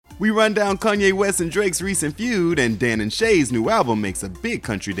We run down Kanye West and Drake's recent feud, and Dan and Shay's new album makes a big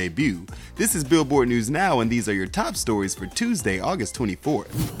country debut. This is Billboard News Now, and these are your top stories for Tuesday, August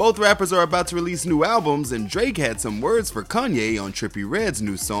 24th. Both rappers are about to release new albums, and Drake had some words for Kanye on Trippie Redd's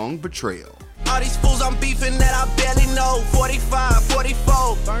new song, Betrayal. All these fools I'm beefing that I barely know. 45,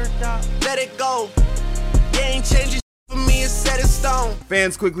 44, burnt out, let it go. You ain't changing for me, it's set in stone.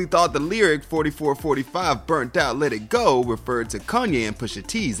 Fans quickly thought the lyric 44-45 burnt out, let it go referred to Kanye and Pusha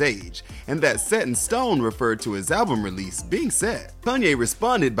T's age, and that set in stone referred to his album release being set. Kanye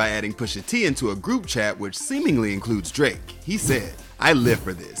responded by adding Pusha T into a group chat which seemingly includes Drake. He said, "I live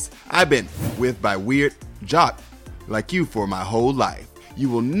for this. I've been with by weird jock like you for my whole life. You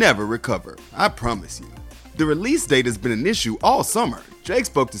will never recover. I promise you." The release date has been an issue all summer. Drake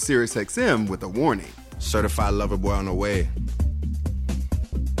spoke to SiriusXM with a warning. Certified lover boy on the way.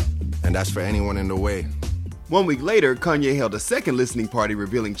 And that's for anyone in the way. 1 week later, Kanye held a second listening party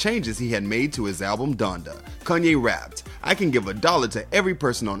revealing changes he had made to his album Donda. Kanye rapped, "I can give $1 to every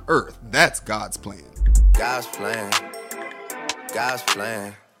person on earth. That's God's plan." God's plan. God's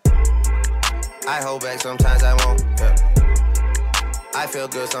plan. I hold back sometimes I won't. Yeah. I feel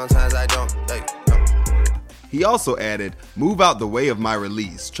good sometimes I don't. Hey, no. He also added, "Move out the way of my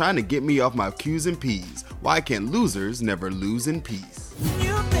release, trying to get me off my Q's and P's. Why can't losers never lose in peace?"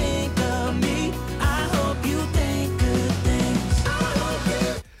 You think of me, I hope you think good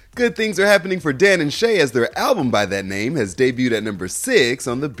things. Good things are happening for Dan and Shay as their album by that name has debuted at number 6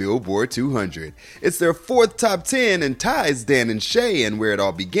 on the Billboard 200. It's their 4th top 10 and ties Dan and Shay and Where It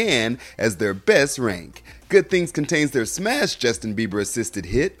All Began as their best rank. Good Things contains their smash Justin Bieber-assisted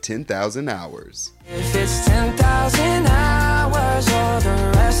hit 10,000 Hours. If it's 10,000 hours or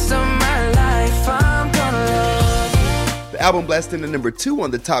the rest of my life, I'm gonna love you. The album blasted at number 2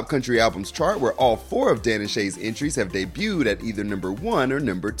 on the top country albums chart, where all 4 of Dan and Shay's entries have debuted at either number 1 or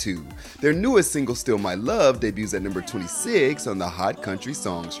number 2. Their newest single, Still My Love, debuts at number 26 on the Hot Country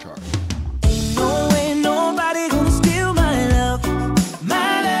Songs chart. Ain't no way nobody gonna steal my love,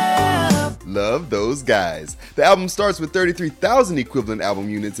 my love. Love those guys. The album starts with 33,000 equivalent album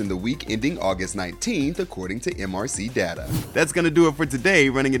units in the week ending August 19th, according to MRC data. That's gonna do it for today.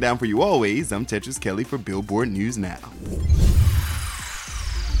 Running it down for you always, I'm Tetris Kelly for Billboard News Now.